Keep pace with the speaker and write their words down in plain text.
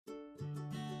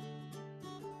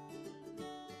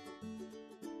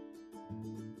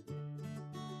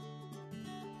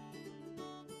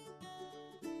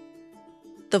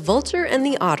The Vulture and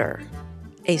the Otter,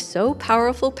 a So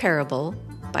Powerful Parable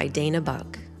by Dana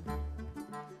Buck.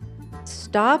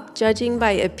 Stop judging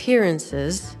by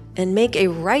appearances and make a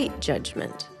right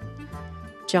judgment.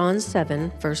 John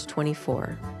 7, verse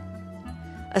 24.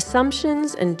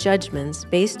 Assumptions and judgments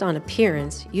based on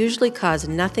appearance usually cause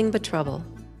nothing but trouble.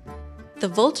 The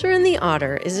Vulture and the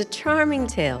Otter is a charming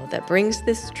tale that brings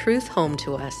this truth home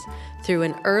to us through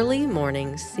an early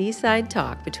morning seaside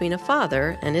talk between a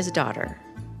father and his daughter.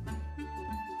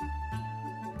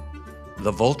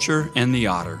 The Vulture and the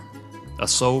Otter, a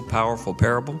So Powerful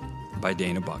Parable by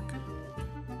Dana Buck.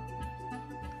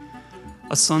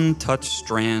 A sun-touched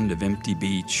strand of empty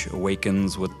beach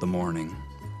awakens with the morning,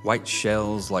 white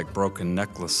shells like broken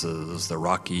necklaces the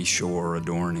rocky shore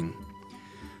adorning.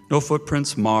 No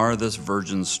footprints mar this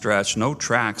virgin stretch, no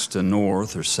tracks to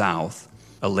north or south.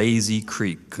 A lazy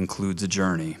creek concludes a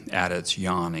journey at its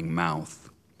yawning mouth.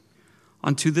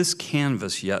 Onto this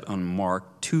canvas yet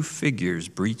unmarked, two figures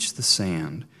breach the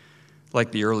sand,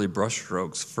 like the early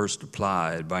brushstrokes first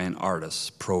applied by an artist's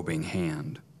probing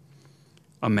hand.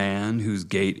 A man whose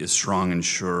gait is strong and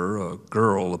sure, a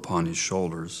girl upon his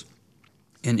shoulders.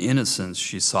 In innocence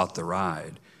she sought the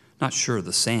ride, not sure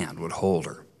the sand would hold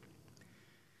her.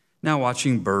 Now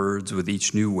watching birds with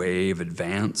each new wave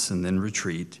advance and then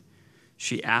retreat,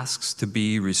 she asks to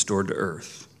be restored to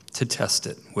earth, to test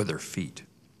it with her feet.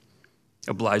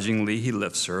 Obligingly, he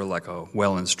lifts her like a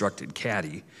well-instructed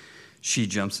caddy. She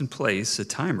jumps in place a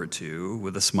time or two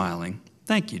with a smiling,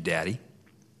 "Thank you, Daddy."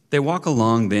 They walk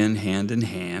along then hand in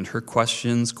hand, her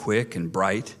questions quick and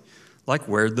bright, like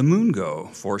where'd the moon go,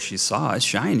 for she saw it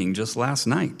shining just last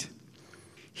night.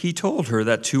 He told her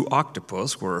that two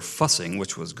octopus were fussing,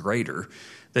 which was greater.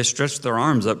 They stretched their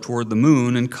arms up toward the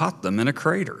moon and caught them in a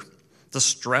crater.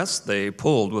 Distressed, they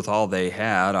pulled with all they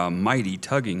had, a mighty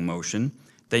tugging motion.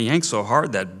 They yanked so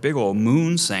hard that big old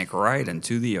moon sank right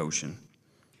into the ocean.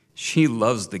 She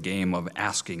loves the game of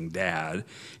asking Dad,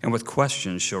 and with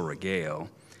questions she'll regale,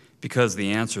 because the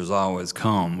answers always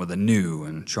come with a new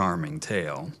and charming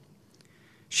tale.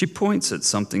 She points at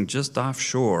something just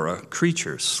offshore, a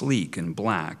creature sleek and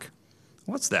black.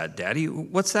 "What's that, Daddy?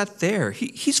 What's that there?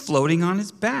 He's floating on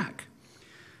his back."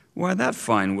 "Why, that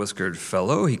fine whiskered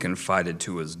fellow," he confided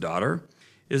to his daughter,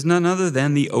 "is none other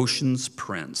than the ocean's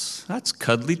prince. That's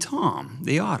Cuddly Tom,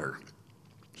 the otter.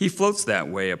 He floats that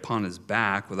way upon his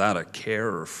back without a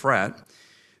care or fret,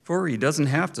 for he doesn't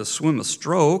have to swim a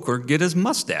stroke or get his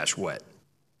mustache wet."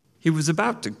 He was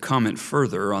about to comment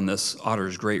further on this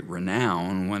otter's great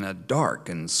renown when a dark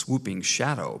and swooping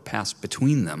shadow passed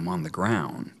between them on the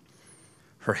ground.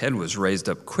 Her head was raised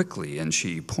up quickly, and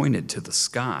she pointed to the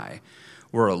sky,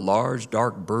 where a large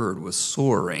dark bird was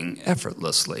soaring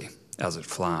effortlessly as it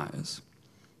flies.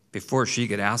 Before she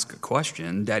could ask a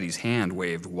question, Daddy's hand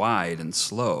waved wide and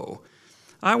slow.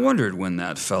 "I wondered when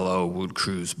that fellow would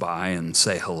cruise by and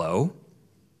say hello."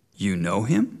 "You know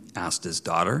him?" asked his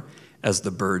daughter, as the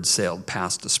bird sailed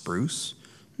past a spruce.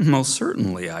 "Most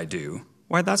certainly I do.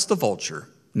 Why, that's the vulture,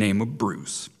 name of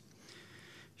Bruce."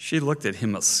 She looked at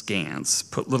him askance,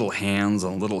 put little hands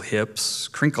on little hips,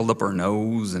 crinkled up her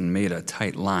nose, and made a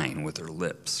tight line with her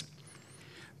lips.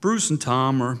 "Bruce and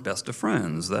Tom are best of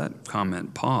friends." That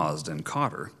comment paused and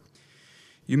caught her.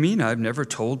 "You mean I've never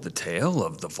told the tale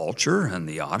of the vulture and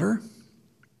the otter?"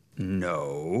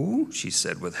 "No," she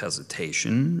said with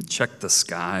hesitation, checked the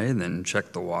sky, then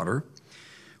checked the water.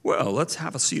 "Well, let's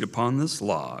have a seat upon this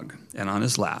log." And on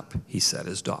his lap he set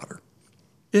his daughter.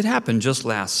 It happened just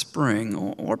last spring,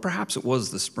 or perhaps it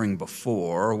was the spring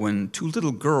before, when two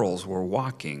little girls were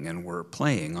walking and were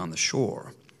playing on the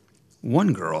shore.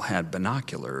 One girl had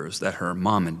binoculars that her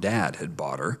mom and dad had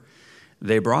bought her.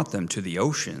 They brought them to the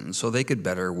ocean so they could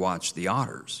better watch the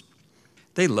otters.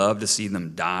 They loved to see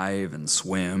them dive and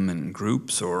swim in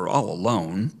groups or all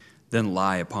alone, then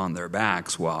lie upon their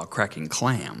backs while cracking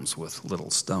clams with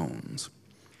little stones.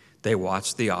 They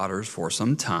watched the otters for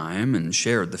some time and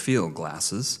shared the field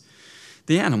glasses.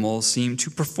 The animals seemed to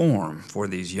perform for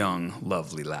these young,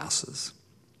 lovely lasses.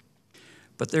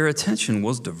 But their attention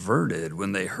was diverted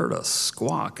when they heard a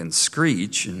squawk and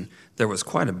screech, and there was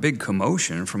quite a big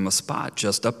commotion from a spot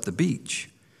just up the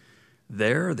beach.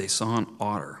 There they saw an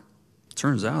otter.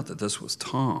 Turns out that this was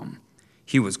Tom.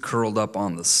 He was curled up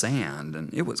on the sand,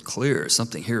 and it was clear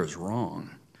something here is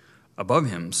wrong. Above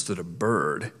him stood a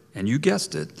bird, and you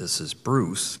guessed it, this is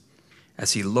Bruce.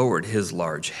 As he lowered his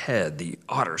large head, the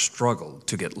otter struggled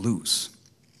to get loose.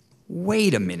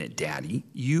 "Wait a minute, Daddy.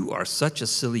 You are such a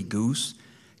silly goose.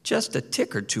 Just a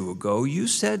tick or two ago, you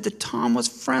said that Tom was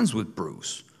friends with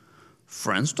Bruce.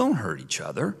 Friends don't hurt each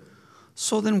other.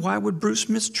 So then why would Bruce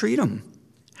mistreat him?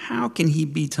 how can he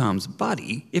be Tom's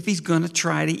buddy if he's going to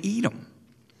try to eat him?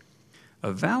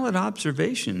 A valid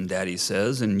observation, Daddy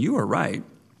says, and you are right.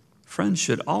 Friends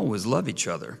should always love each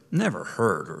other, never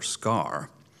hurt or scar.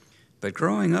 But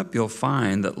growing up, you'll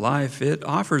find that life, it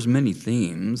offers many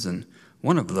themes, and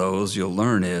one of those you'll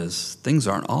learn is things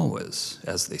aren't always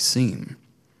as they seem.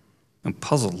 A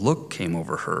puzzled look came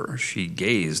over her. She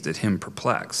gazed at him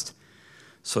perplexed.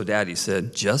 So Daddy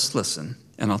said, just listen,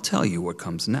 and I'll tell you what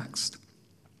comes next.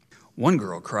 One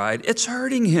girl cried, "It's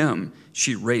hurting him!"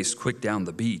 She raced quick down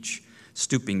the beach,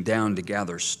 stooping down to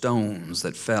gather stones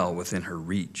that fell within her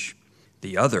reach.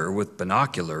 The other, with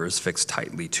binoculars fixed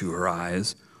tightly to her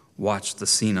eyes, watched the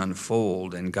scene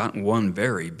unfold and got one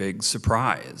very big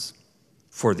surprise.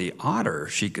 For the otter,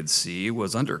 she could see,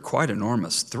 was under quite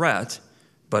enormous threat,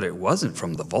 but it wasn't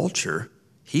from the vulture.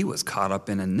 He was caught up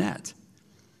in a net.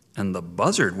 And the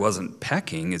buzzard wasn't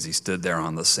pecking as he stood there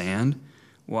on the sand.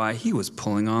 Why, he was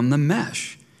pulling on the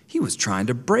mesh. He was trying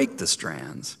to break the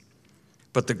strands.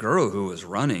 But the girl who was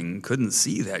running couldn't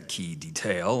see that key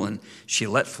detail, and she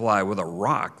let fly with a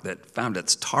rock that found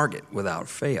its target without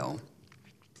fail.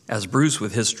 As Bruce,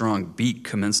 with his strong beak,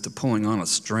 commenced to pulling on a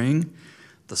string,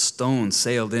 the stone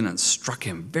sailed in and struck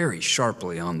him very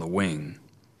sharply on the wing.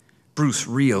 Bruce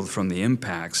reeled from the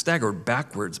impact, staggered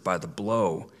backwards by the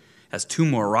blow. As two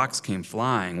more rocks came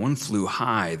flying, one flew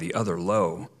high, the other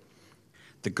low.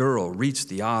 The girl reached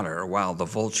the otter while the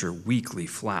vulture weakly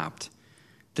flapped.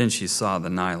 Then she saw the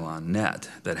nylon net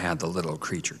that had the little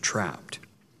creature trapped.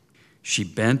 She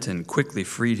bent and quickly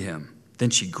freed him. Then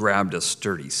she grabbed a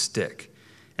sturdy stick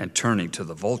and, turning to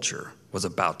the vulture, was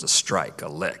about to strike a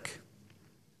lick.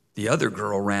 The other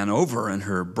girl ran over, and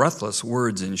her breathless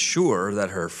words ensure that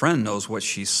her friend knows what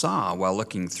she saw while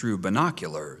looking through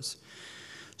binoculars.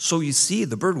 So you see,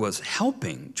 the bird was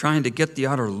helping, trying to get the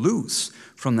otter loose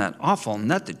from that awful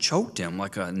net that choked him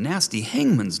like a nasty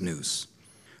hangman's noose.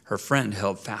 Her friend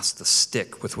held fast the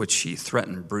stick with which she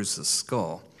threatened Bruce's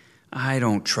skull. "I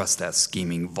don't trust that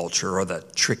scheming vulture or the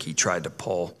trick he tried to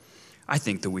pull. I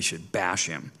think that we should bash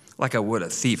him, like I would a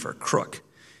thief or crook.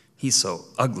 He's so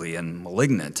ugly and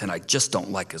malignant, and I just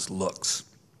don't like his looks."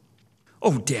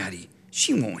 "Oh, Daddy,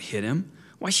 she won't hit him.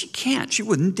 Why, she can't. She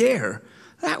wouldn't dare.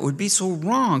 That would be so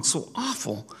wrong, so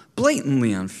awful,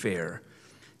 blatantly unfair.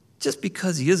 Just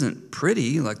because he isn't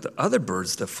pretty like the other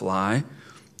birds that fly,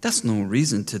 that's no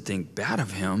reason to think bad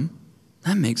of him.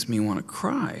 That makes me want to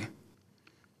cry."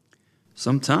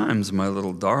 Sometimes, my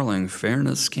little darling,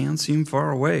 fairness can seem far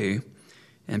away,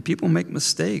 and people make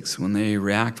mistakes when they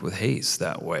react with haste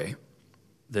that way.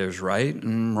 There's right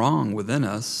and wrong within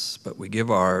us, but we give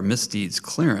our misdeeds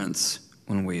clearance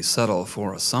when we settle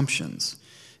for assumptions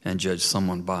and judge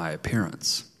someone by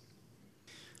appearance.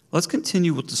 Let's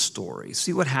continue with the story,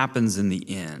 see what happens in the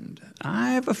end.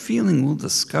 I have a feeling we'll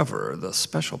discover the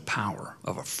special power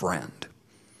of a friend.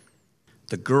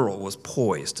 The girl was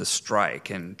poised to strike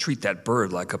and treat that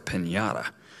bird like a piñata.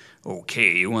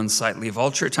 "Okay, you unsightly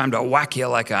vulture, time to whack you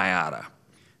like I oughta."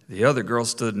 The other girl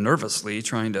stood nervously,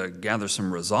 trying to gather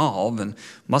some resolve and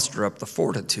muster up the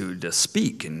fortitude to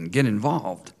speak and get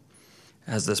involved.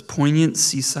 As this poignant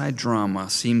seaside drama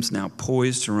seems now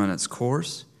poised to run its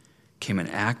course, came an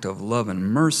act of love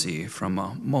and mercy from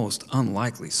a most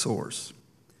unlikely source.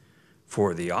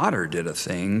 For the otter did a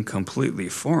thing completely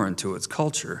foreign to its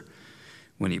culture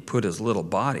when he put his little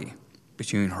body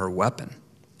between her weapon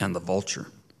and the vulture.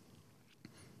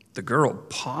 The girl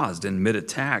paused in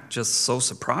mid-attack, just so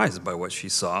surprised by what she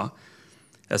saw,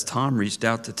 as Tom reached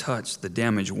out to touch the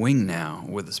damaged wing now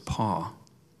with his paw.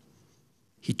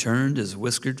 He turned his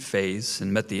whiskered face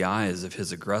and met the eyes of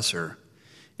his aggressor.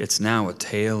 It's now a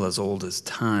tale as old as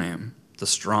time, the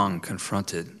strong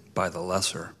confronted by the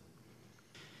lesser.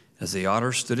 As the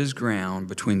otter stood his ground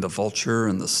between the vulture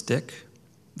and the stick,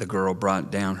 the girl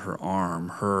brought down her arm,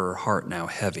 her heart now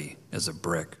heavy as a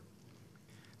brick.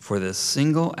 For this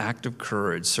single act of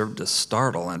courage served to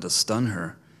startle and to stun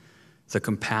her. The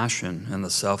compassion and the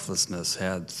selflessness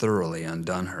had thoroughly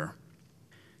undone her.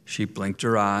 She blinked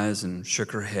her eyes and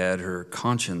shook her head. Her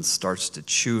conscience starts to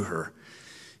chew her.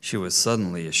 She was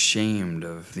suddenly ashamed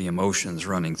of the emotions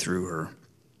running through her.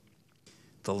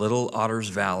 The little otter's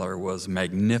valor was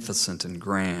magnificent and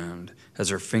grand. As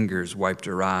her fingers wiped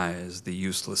her eyes, the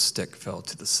useless stick fell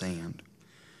to the sand.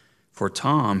 For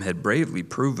Tom had bravely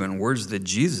proven words that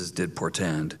Jesus did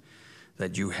portend,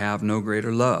 that you have no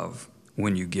greater love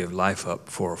when you give life up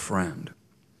for a friend.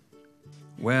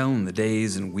 Well, in the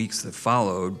days and weeks that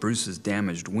followed, Bruce's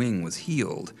damaged wing was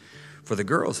healed, for the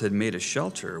girls had made a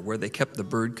shelter where they kept the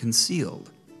bird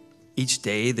concealed. Each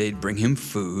day they'd bring him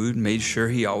food, made sure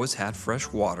he always had fresh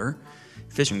water,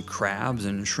 Fish and crabs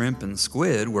and shrimp and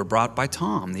squid were brought by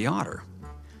Tom, the otter.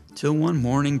 Till one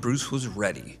morning Bruce was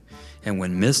ready, and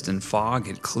when mist and fog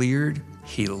had cleared,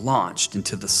 he launched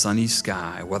into the sunny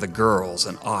sky while the girls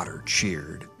and Otter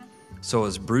cheered. So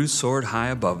as Bruce soared high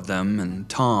above them and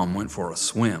Tom went for a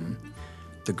swim,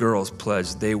 the girls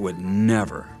pledged they would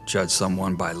never judge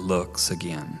someone by looks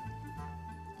again.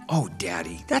 "Oh,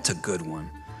 Daddy, that's a good one.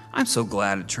 I'm so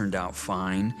glad it turned out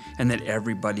fine and that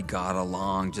everybody got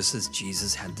along just as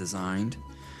Jesus had designed.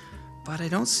 But I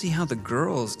don't see how the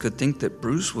girls could think that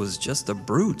Bruce was just a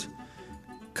brute.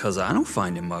 'Cause I don't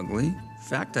find him ugly. In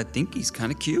fact, I think he's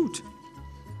kind of cute."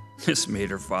 This made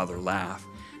her father laugh.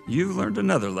 "You've learned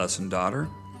another lesson, daughter,"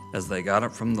 as they got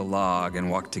up from the log and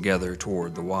walked together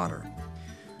toward the water.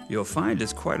 "You'll find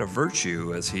it's quite a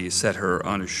virtue," as he set her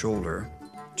on his shoulder,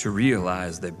 "to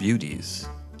realize that beauty's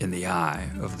in the eye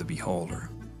of the beholder."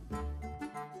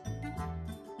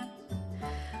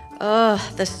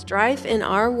 The strife in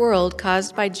our world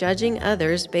caused by judging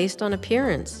others based on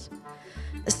appearance.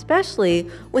 Especially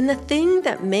when the thing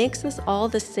that makes us all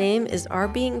the same is our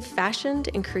being fashioned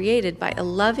and created by a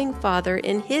loving Father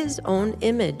in His own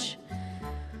image.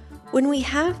 When we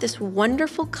have this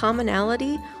wonderful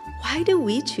commonality, why do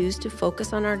we choose to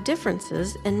focus on our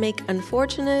differences and make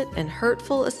unfortunate and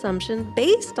hurtful assumptions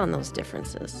based on those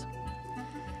differences?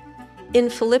 In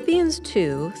Philippians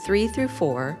 2,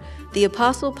 3-4, the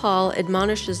Apostle Paul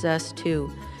admonishes us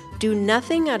to do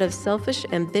nothing out of selfish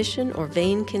ambition or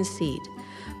vain conceit,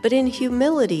 but in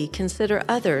humility consider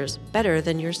others better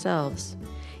than yourselves.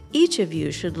 Each of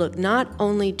you should look not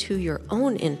only to your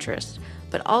own interest,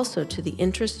 but also to the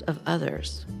interest of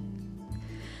others.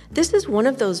 This is one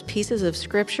of those pieces of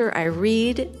scripture I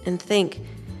read and think,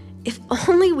 if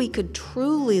only we could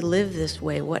truly live this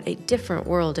way, what a different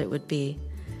world it would be.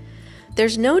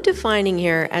 There's no defining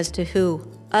here as to who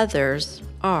others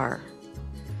are.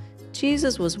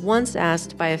 Jesus was once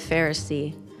asked by a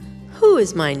Pharisee, "Who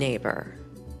is my neighbor?"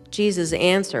 Jesus'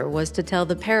 answer was to tell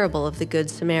the parable of the Good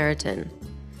Samaritan.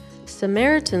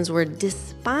 Samaritans were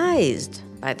despised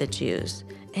by the Jews,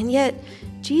 and yet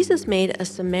Jesus made a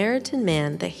Samaritan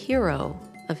man the hero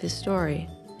of his story.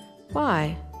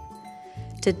 Why?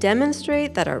 To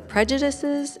demonstrate that our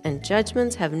prejudices and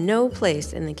judgments have no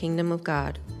place in the kingdom of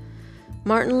God.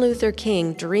 Martin Luther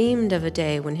King dreamed of a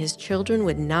day when his children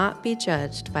would not be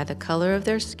judged by the color of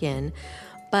their skin,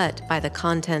 but by the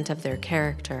content of their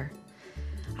character.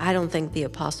 I don't think the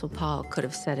Apostle Paul could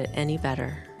have said it any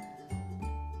better.